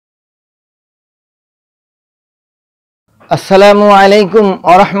আসসালামু আলাইকুম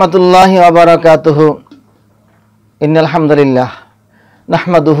ওয়া রাহমাতুল্লাহি ওয়া বারাকাতুহু। ইন্নাল হামদুলিল্লাহ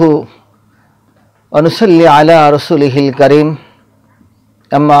নাহমাদুহু ওয়া নুসাল্লি আলা রাসূলিহিল কারীম।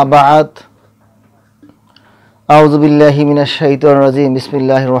 আম্মা বা'দ। আউযু বিল্লাহি মিনাশ শাইতানির রাজীম।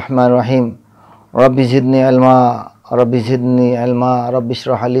 বিসমিল্লাহির রহমানির রহিম। রাব্বি জিদনি ইলমা রাব্বি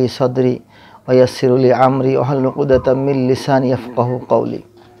ইশরাহ লি সাদরি ওয়া ইয়াসসির লি আমরি ওয়াহলুল উকদাতাম মিন লিসানি ইয়াফকাহু কওলি।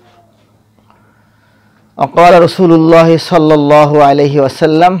 وقال رسول الله صلى الله عليه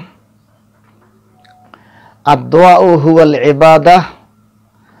وسلم الدعاء هو العبادة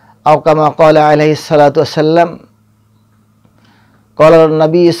أو كما قال عليه الصلاة والسلام. قال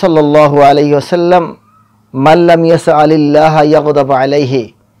النبي صلى الله عليه وسلم من لم يسأل الله يغضب عليه.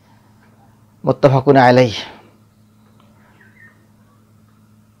 متفق عليه.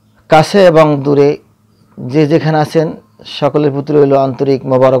 কাছে এবং দূরে যে যেখানে আছেন সকলের প্রতি রইল আন্তরিক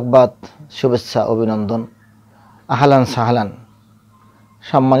মোবারকবাদ, শুভেচ্ছা, অভিনন্দন। আহলান সাহলান।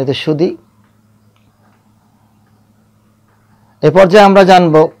 সম্মানিত সুধী, এ পর্যায়ে আমরা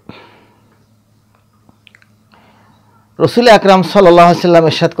জানব রাসূল আকরাম সাল্লাল্লাহু আলাইহি ওয়াসাল্লাম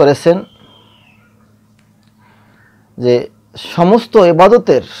ইরশাদ করেছেন যে সমস্ত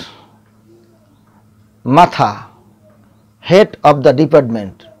ইবাদতের মাথা, হেড অফ দ্য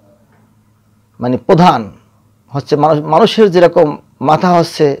ডিপার্টমেন্ট, মানে প্রধান হচ্ছে মানুষের যেরকম মাথা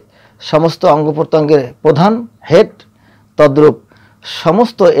হচ্ছে সমস্ত অঙ্গ প্রত্যঙ্গের প্রধান, হেড, তদ্রূপ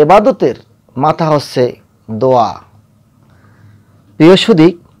সমস্ত ইবাদতের মাথা হচ্ছে দোয়া। প্রিয় সুধী,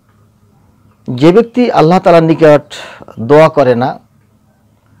 যে ব্যক্তি আল্লাহ তাআলার নিকট দোয়া করে না,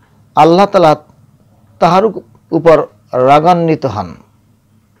 আল্লাহ তাআলা তাহার উপর রাগান্বিত হন।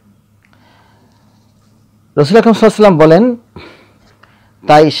 রাসূল আকরাম সাল্লাল্লাহু আলাইহি ওয়াসাল্লাম বলেন,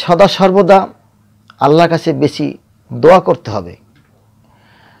 তাই সদা সর্বদা আল্লাহর কাছে বেশি দোয়া করতে হবে।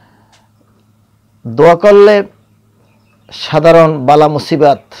 দোয়া করলে সাধারণ বালা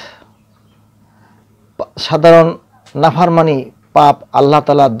মুসিবাত, সাধারণ নাফরমানি, পাপ আল্লাহ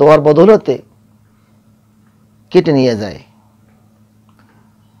তাআলা দোয়ার বদৌলতে কেটে নিয়ে যায়।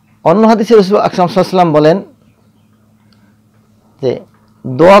 অন্য হাদিসে রাসূল আকরাম সাল্লাল্লাহু আলাইহি ওয়াসাল্লাম বলেন যে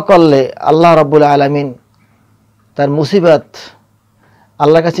দোয়া করলে আল্লাহ রাব্বুল আলামিন তার মুসিবত,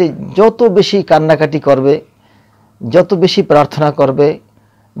 আল্লাহর কাছে যত বেশি কান্নাকাটি করবে, যত বেশি প্রার্থনা করবে,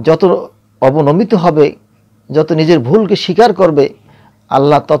 যত অবনমিত হবে, যত নিজের ভুলকে স্বীকার করবে,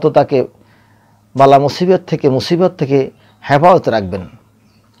 আল্লাহ তত তাকে বালা মুসিবত থেকে হেফাজত রাখবেন।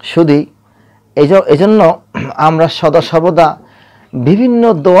 শুধু এজন্য আমরা সদা সর্বদা বিভিন্ন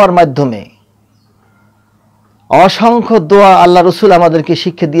দোয়ার মাধ্যমে, অসংখ্য দোয়া আল্লাহ রাসূল আমাদেরকে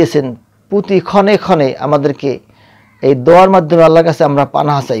শিক্ষা দিয়েছেন, প্রতি ক্ষণে ক্ষণে আমাদেরকে এই দোয়ার মাধ্যমে আল্লাহর কাছে আমরা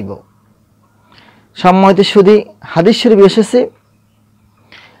পানাহ চাইব। সম্মানিত সুধী, হাদিস শরীফে এসেছে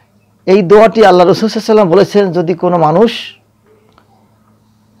এই দোয়াটি আল্লাহ রাসূল সাল্লাল্লাহু আলাইহি ওয়াসাল্লাম বলেছেন, যদি কোনো মানুষ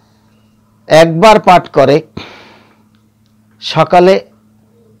একবার পাঠ করে সকালে,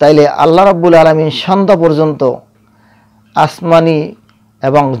 তাইলে আল্লাহ রাব্বুল আলামিন সন্ধ্যা পর্যন্ত আসমানি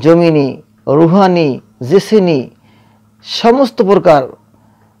এবং জমিনি, রুহানি, জিসিনি সমস্ত প্রকার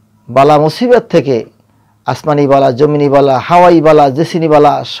বালা মুসিবত থেকে, আসমানি বালা, জমিনি বালা, হাওয়াই বালা, জেসিনি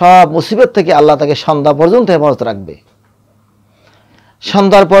বালা, সব মুসিবত থেকে আল্লাহ তাকে সন্ধ্যা পর্যন্ত হেফাজত রাখবে।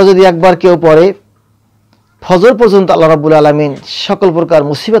 সন্ধ্যার পর যদি একবার কেউ পড়ে, ফজর পর্যন্ত আল্লাহ রাব্বুল আলামিন সকল প্রকার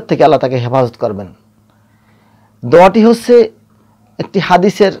মুসিবত থেকে আল্লাহ তাকে হেফাজত করবেন। দোয়াটি হচ্ছে একটি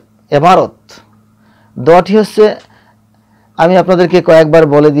হাদিসের ইবারত। দোয়াটি হচ্ছে, আমি আপনাদেরকে কয়েকবার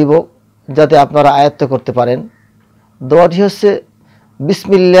বলে দিব যাতে আপনারা আয়ত্ত করতে পারেন। দোয়াটি হচ্ছে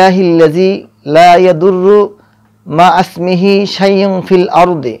বিসমিল্লাহিল্লাযী লা ইয়াদুররু মা আসমিহি শাইউন ফিল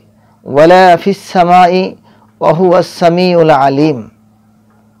আরদি ওয়ালা ফিস সামাই ওয়া হুয়াস সামিউল আলিম।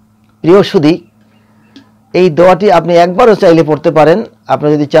 প্রিয় সুধী, এই দোয়াটি আপনি একবারও চাইলে পড়তে পারেন, আপনি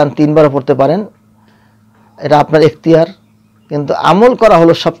যদি চান তিনবারও পড়তে পারেন, এটা আপনার এখতিয়ার। কিন্তু আমল করা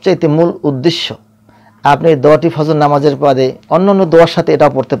হলো সবচাইতে মূল উদ্দেশ্য। আপনি দোয়াটি ফজর নামাজের পরে অন্যান্য দোয়ার সাথে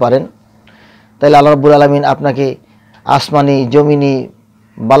এটাও পড়তে পারেন, তাইলে আল্লাহ রাব্বুল আলামিন আপনাকে আসমানি, জমিনি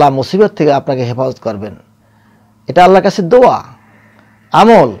বালা মুসিবত থেকে আপনাকে হেফাজত করবেন। এটা আল্লাহর কাছে দোয়া,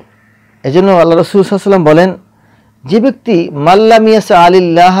 আমল। এজন্য আল্লাহ রাসূল সাল্লাল্লাহু আলাইহি ওয়াসাল্লাম বলেন, যে ব্যক্তি মাল্লাম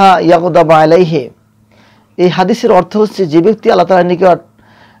ইয়াসআলিল্লাহ ইয়াগদাব আলাইহি, এই হাদিসের অর্থ হচ্ছে যে ব্যক্তি আল্লাহ তাআলার নিকট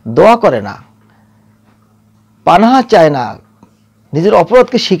দোয়া করে না, পানাহ চায় না, নিজের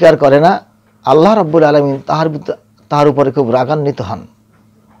অপরাধকে স্বীকার করে না, আল্লাহ রাব্বুল আলামিন তাহার উপরে খুব রাগান্বিত হন।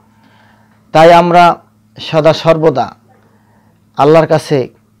 তাই আমরা সদা সর্বদা আল্লাহর কাছে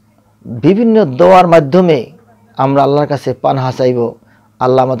বিভিন্ন দোয়ার মাধ্যমে আমরা আল্লাহর কাছে পানাহ চাইব,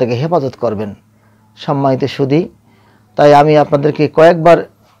 আল্লাহ আমাদেরকে হেফাজত করবেন। সম্মানিত সুধী, তাই আমি আপনাদেরকে কয়েকবার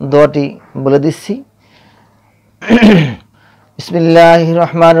দোয়াটি বলে দিচ্ছি। বিসমিল্লাহির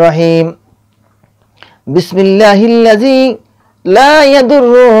রহমানির রহিম। বিসমিল্লাহিল্লাযী লা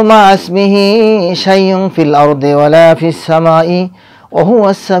ইয়াদুররু মা ইসমিহি শাইউন ফিল আরদি ওয়ালা ফিস সামাই ওয়া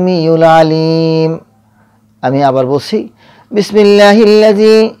হুয়াস সামিউল আলিম। আমি আবার বলছি,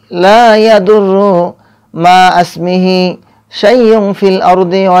 বিসমিল্লাহিল্লাযী লা ইয়াদুররু মা ইসমিহি শাইউন ফিল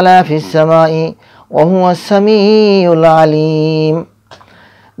আরদি ওয়ালা ফিস সামাই ওয়া হুয়াস সামিউল আলিম।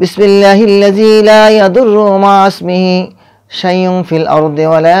 বিসমিল্লাহিল্লাযী লা ইয়াদুররু মা ইসমিহি শাইউন ফিল আরদি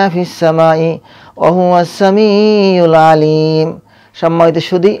ওয়ালা ফিস সামাই ওয়া হুয়াস সামিউল আলিম। সম্মানিত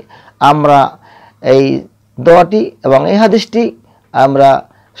সুধী, আমরা এই দোয়াটি এবং এই হাদিসটি আমরা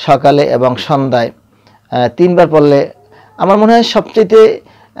সকালে এবং সন্ধ্যায় 3 বার পড়লে আমার মনে হয় সবচেয়ে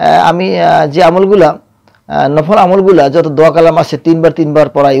আমি যে আমলগুলা নফল আমলগুলা যত দোয়া কালাম আছে 3 বার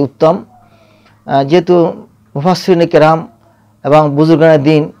পড়াই উত্তম। যেহেতু মুফাসসিরিনে কেরাম এবং বুজুর্গানে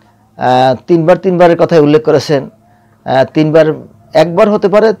দিন 3 বারের কথাই উল্লেখ করেছেন। 3 বার, একবার হতে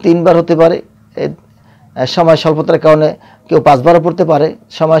পারে, 3 বার হতে পারে। সময় স্বল্পতার কারণে কেউ 5 বারও পড়তে পারে।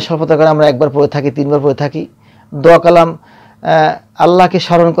 সময় স্বল্পতার কারণে আমরা 1 বার পড়ে থাকি, 3 বার পড়ে থাকি। দোয়া কালাম আল্লাহকে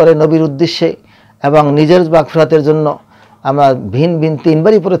স্মরণ করে নবীর উদ্দেশ্যে এবং নিজের মাগফিরাতের জন্য আমরা ভিন 3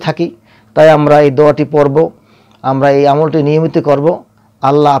 বারই পড়ে থাকি। তাই আমরা এই দোয়াটি পড়ব, আমরা এই আমলটি নিয়মিত করব।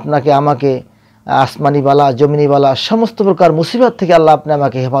 আল্লাহ আপনাকে আমাকে আসমানি বালা, জমিনি বালা, সমস্ত প্রকার মুসিবত থেকে আল্লাহ আপনি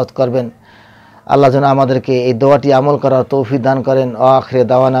আমাকে হেফাজত করবেন। আল্লাহ যেন আমাদেরকে এই দোয়াটি আমল করার তৌফিক দান করেন। আখিরে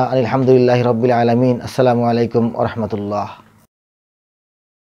দাওয়ানা আলহামদুলিল্লাহি রাব্বিল আলামিন। আসসালামু আলাইকুম ওয়া রাহমাতুল্লাহ।